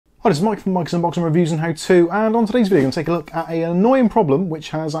Hi, this is Mike from Mike's Unboxing Reviews and How To, and on today's video I'm going to take a look at an annoying problem which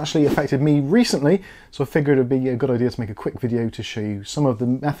has actually affected me recently, so I figured it would be a good idea to make a quick video to show you some of the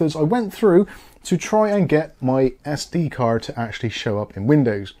methods I went through to try and get my SD card to actually show up in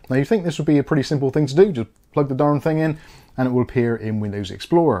Windows. Now you think this would be a pretty simple thing to do, just plug the darn thing in and it will appear in Windows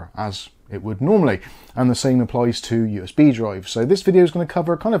Explorer as it would normally, and the same applies to USB drives. So this video is going to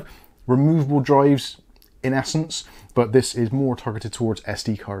cover kind of removable drives in essence, but this is more targeted towards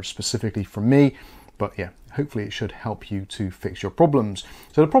SD cards specifically for me. But yeah, hopefully it should help you to fix your problems.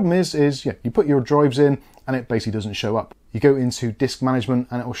 So the problem is you put your drives in and it basically doesn't show up. You go into disk management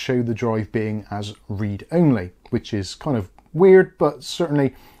and it will show the drive being as read only, which is kind of weird, but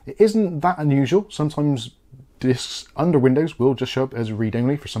certainly it isn't that unusual. Sometimes disks under Windows will just show up as read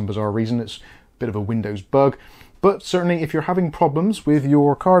only for some bizarre reason. It's a bit of a Windows bug, but certainly if you're having problems with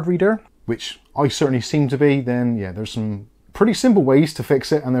your card reader, which I certainly seem to be, then yeah, there's some pretty simple ways to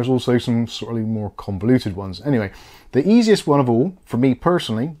fix it, and there's also some sort of more convoluted ones. Anyway, the easiest one of all, for me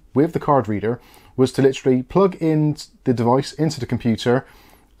personally, with the card reader, was to literally plug in the device into the computer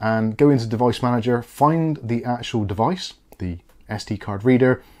and go into Device Manager, find the actual device, the SD card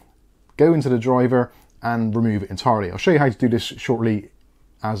reader, go into the driver and remove it entirely. I'll show you how to do this shortly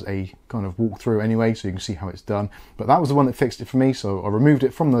as a kind of walkthrough anyway, so you can see how it's done. But that was the one that fixed it for me, so I removed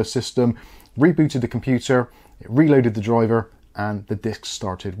it from the system, rebooted the computer, it reloaded the driver, and the disk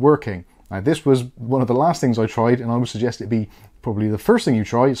started working. Now this was one of the last things I tried, and I would suggest it be probably the first thing you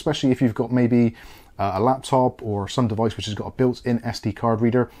try, especially if you've got maybe a laptop or some device which has got a built-in SD card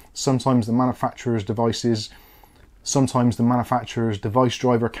reader. Sometimes the manufacturer's device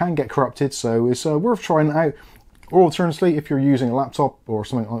driver can get corrupted, so it's worth trying it out. Or alternatively, if you're using a laptop or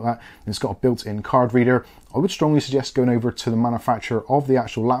something like that and it's got a built-in card reader, I would strongly suggest going over to the manufacturer of the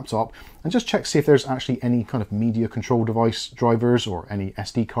actual laptop and just check see if there's actually any kind of media control device drivers or any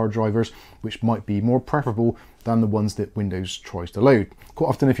SD card drivers which might be more preferable than the ones that Windows tries to load. Quite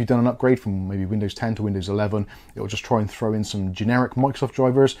often if you've done an upgrade from maybe Windows 10 to Windows 11, it'll just try and throw in some generic Microsoft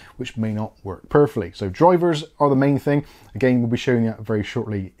drivers which may not work perfectly. So drivers are the main thing. Again, we'll be showing that very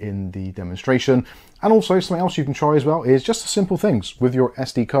shortly in the demonstration. And also something else you can try as well is just the simple things with your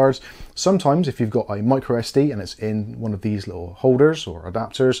SD cards. Sometimes if you've got a micro SD and it's in one of these little holders or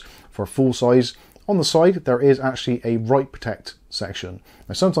adapters for full size, on the side there is actually a WriteProtect section.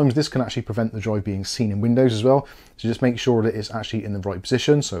 Now sometimes this can actually prevent the drive being seen in Windows as well, so just make sure that it's actually in the right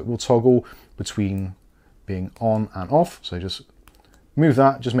position, so it will toggle between being on and off. So just move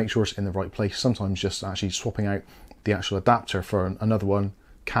that, just make sure it's in the right place. Sometimes just actually swapping out the actual adapter for another one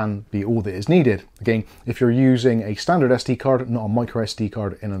can be all that is needed. Again, if you're using a standard SD card, not a micro SD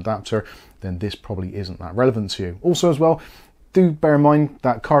card in an adapter, then this probably isn't that relevant to you. Also as well, do bear in mind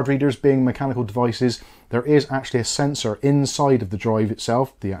that card readers being mechanical devices, there is actually a sensor inside of the drive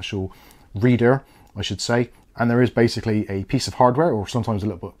itself, the actual reader, I should say, and there is basically a piece of hardware or sometimes a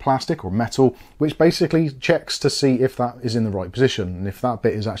little bit of plastic or metal which basically checks to see if that is in the right position, and if that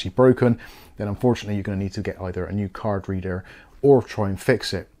bit is actually broken, then unfortunately you're going to need to get either a new card reader or try and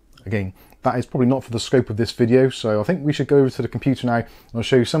fix it. Again, that is probably not for the scope of this video, so I think we should go over to the computer now and I'll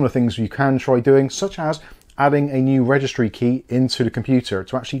show you some of the things you can try doing, such as adding a new registry key into the computer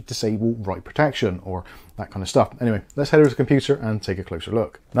to actually disable write protection or that kind of stuff. Anyway, let's head over to the computer and take a closer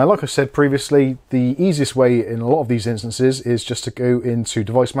look. Now, like I said previously, the easiest way in a lot of these instances is just to go into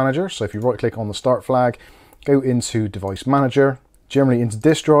Device Manager. So if you right click on the start flag, go into Device Manager, generally into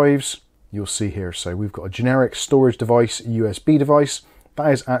disk drives, you'll see here. So we've got a generic storage device, USB device.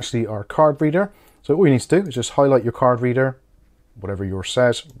 That is actually our card reader. So all you need to do is just highlight your card reader, whatever yours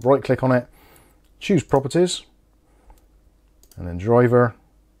says, right click on it, choose Properties, and then Driver.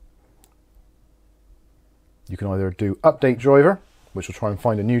 You can either do Update Driver, which will try and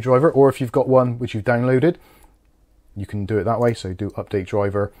find a new driver, or if you've got one which you've downloaded, you can do it that way. So do Update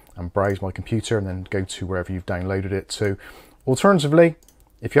Driver and browse my computer and then go to wherever you've downloaded it to. Alternatively,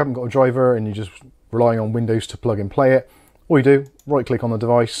 if you haven't got a driver and you're just relying on Windows to plug and play it, all you do, right click on the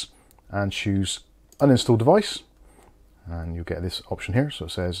device and choose Uninstall Device, and you'll get this option here. So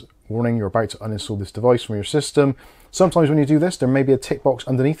it says, warning, you're about to uninstall this device from your system. Sometimes when you do this, there may be a tick box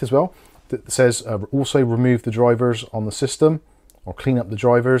underneath as well that says also remove the drivers on the system or clean up the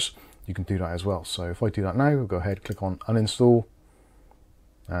drivers. You can do that as well. So if I do that now, we'll go ahead, click on uninstall,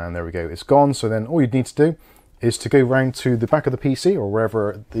 and there we go, it's gone. So then all you need to do is to go round to the back of the PC or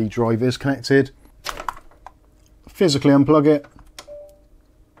wherever the drive is connected, physically unplug it,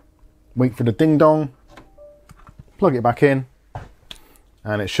 wait for the ding dong, plug it back in,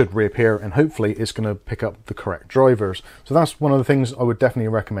 and it should reappear, and hopefully it's going to pick up the correct drivers. So that's one of the things I would definitely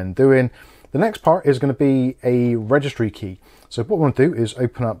recommend doing. The next part is going to be a registry key. So what we want to do is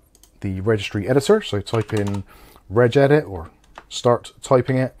open up the registry editor. So type in regedit or start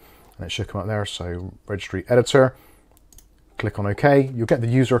typing it and it should come up there. So registry editor, click on OK. You'll get the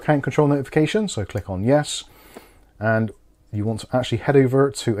user account control notification. So click on yes. And you want to actually head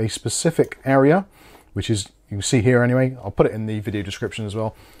over to a specific area, which is, you can see here anyway. I'll put it in the video description as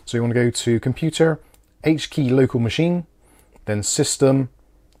well. So you want to go to computer, H-key local machine, then system,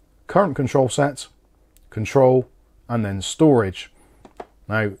 CurrentControlSet, control, and then storage.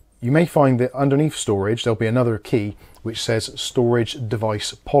 Now, you may find that underneath storage, there'll be another key which says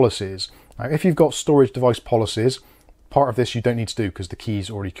StorageDevicePolicies. Now, if you've got StorageDevicePolicies, part of this you don't need to do because the key is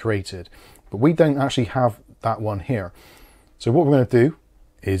already created. But we don't actually have that one here. So what we're going to do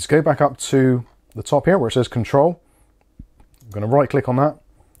is go back up to the top here where it says control. I'm going to right click on that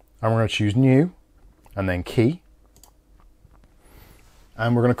and we're going to choose new and then key.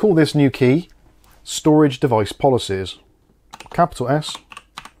 And we're going to call this new key StorageDevicePolicies. Capital S,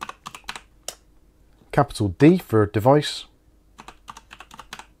 capital D for device,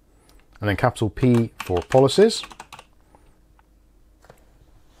 and then capital P for policies.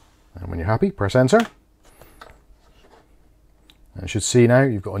 And when you're happy, press enter. And you should see now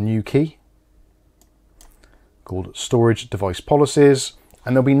you've got a new key called StorageDevicePolicies,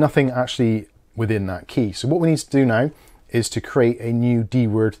 and there'll be nothing actually within that key. So what we need to do now is to create a new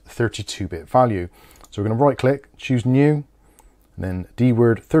DWORD 32-bit value. So we're going to right click, choose new, and then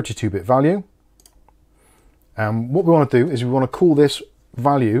DWORD 32-bit value. And what we want to do is we want to call this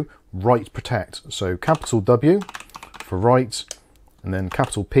value WriteProtect. So capital W for write, and then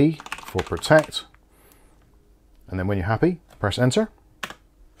capital P for protect. And then when you're happy, press enter.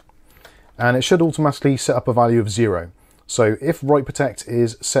 And it should automatically set up a value of 0. So if WriteProtect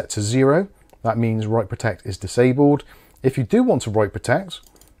is set to 0, that means WriteProtect is disabled. If you do want to WriteProtect,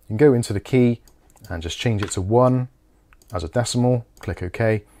 you can go into the key and just change it to 1 as a decimal, click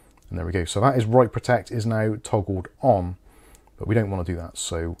OK, and there we go. So that is WriteProtect is now toggled on, but we don't want to do that.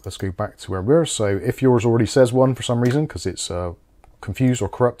 So let's go back to where we were. So if yours already says 1 for some reason, because it's confused or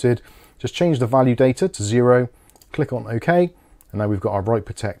corrupted, just change the value data to 0, click on OK, and now we've got our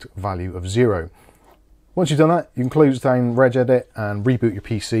WriteProtect value of 0. Once you've done that, you can close down REGEDIT and reboot your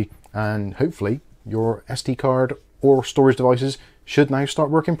PC, and hopefully your SD card or storage devices should now start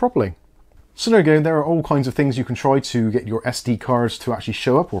working properly. So there you go, there are all kinds of things you can try to get your SD cards to actually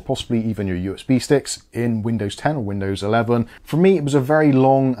show up, or possibly even your USB sticks in Windows 10 or Windows 11. For me, it was a very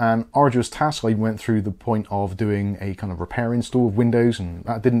long and arduous task. I went through the point of doing a kind of repair install of Windows, and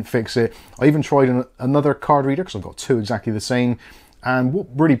that didn't fix it. I even tried another card reader, because I've got two exactly the same. And what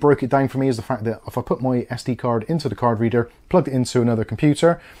really broke it down for me is the fact that if I put my SD card into the card reader, plugged it into another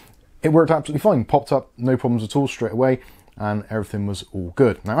computer, it worked absolutely fine. Popped up, no problems at all straight away, and everything was all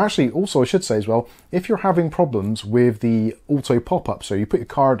good. Now actually, also I should say as well, if you're having problems with the auto pop-up, so you put your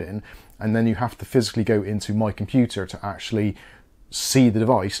card in and then you have to physically go into My Computer to actually see the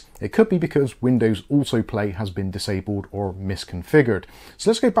device, it could be because Windows autoplay has been disabled or misconfigured. So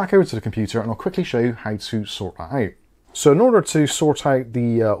let's go back over to the computer and I'll quickly show you how to sort that out. So in order to sort out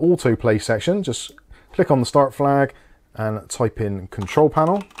the autoplay section, just click on the start flag and type in control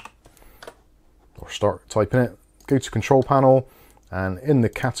panel, or start typing it. Go to control panel, and in the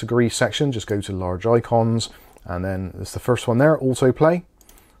category section, just go to large icons, and then there's the first one there, autoplay.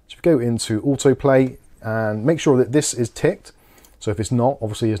 So go into autoplay and make sure that this is ticked. So if it's not,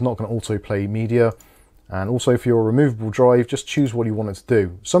 obviously it's not going to autoplay media. And also for your removable drive, just choose what you want it to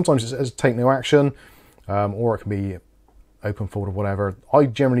do. Sometimes it says take no action, or it can be open folder, whatever. I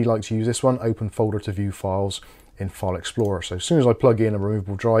generally like to use this one, open folder to view files in File Explorer. So as soon as I plug in a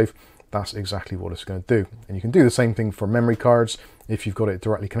removable drive, that's exactly what it's going to do. And you can do the same thing for memory cards if you've got it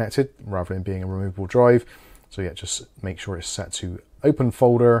directly connected rather than being a removable drive. So yeah, just make sure it's set to open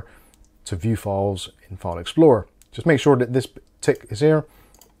folder to view files in File Explorer. Just make sure that this tick is here.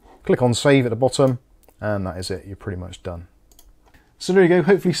 Click on save at the bottom, and that is it. You're pretty much done. So there you go,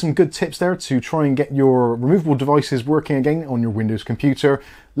 hopefully some good tips there to try and get your removable devices working again on your Windows computer.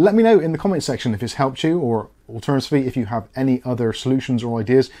 Let me know in the comment section if it's helped you, or alternatively, if you have any other solutions or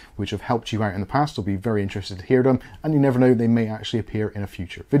ideas which have helped you out in the past. I'll be very interested to hear them, and you never know, they may actually appear in a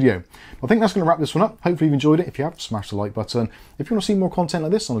future video. I think that's going to wrap this one up. Hopefully you've enjoyed it. If you have, smash the like button. If you want to see more content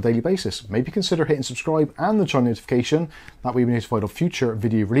like this on a daily basis, maybe consider hitting subscribe and the chime notification. That way you'll be notified of future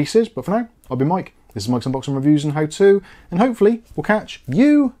video releases. But for now, I've been Mike. This is Mike's Unboxing Reviews and How To, and hopefully we'll catch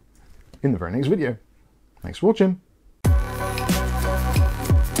you in the very next video. Thanks for watching.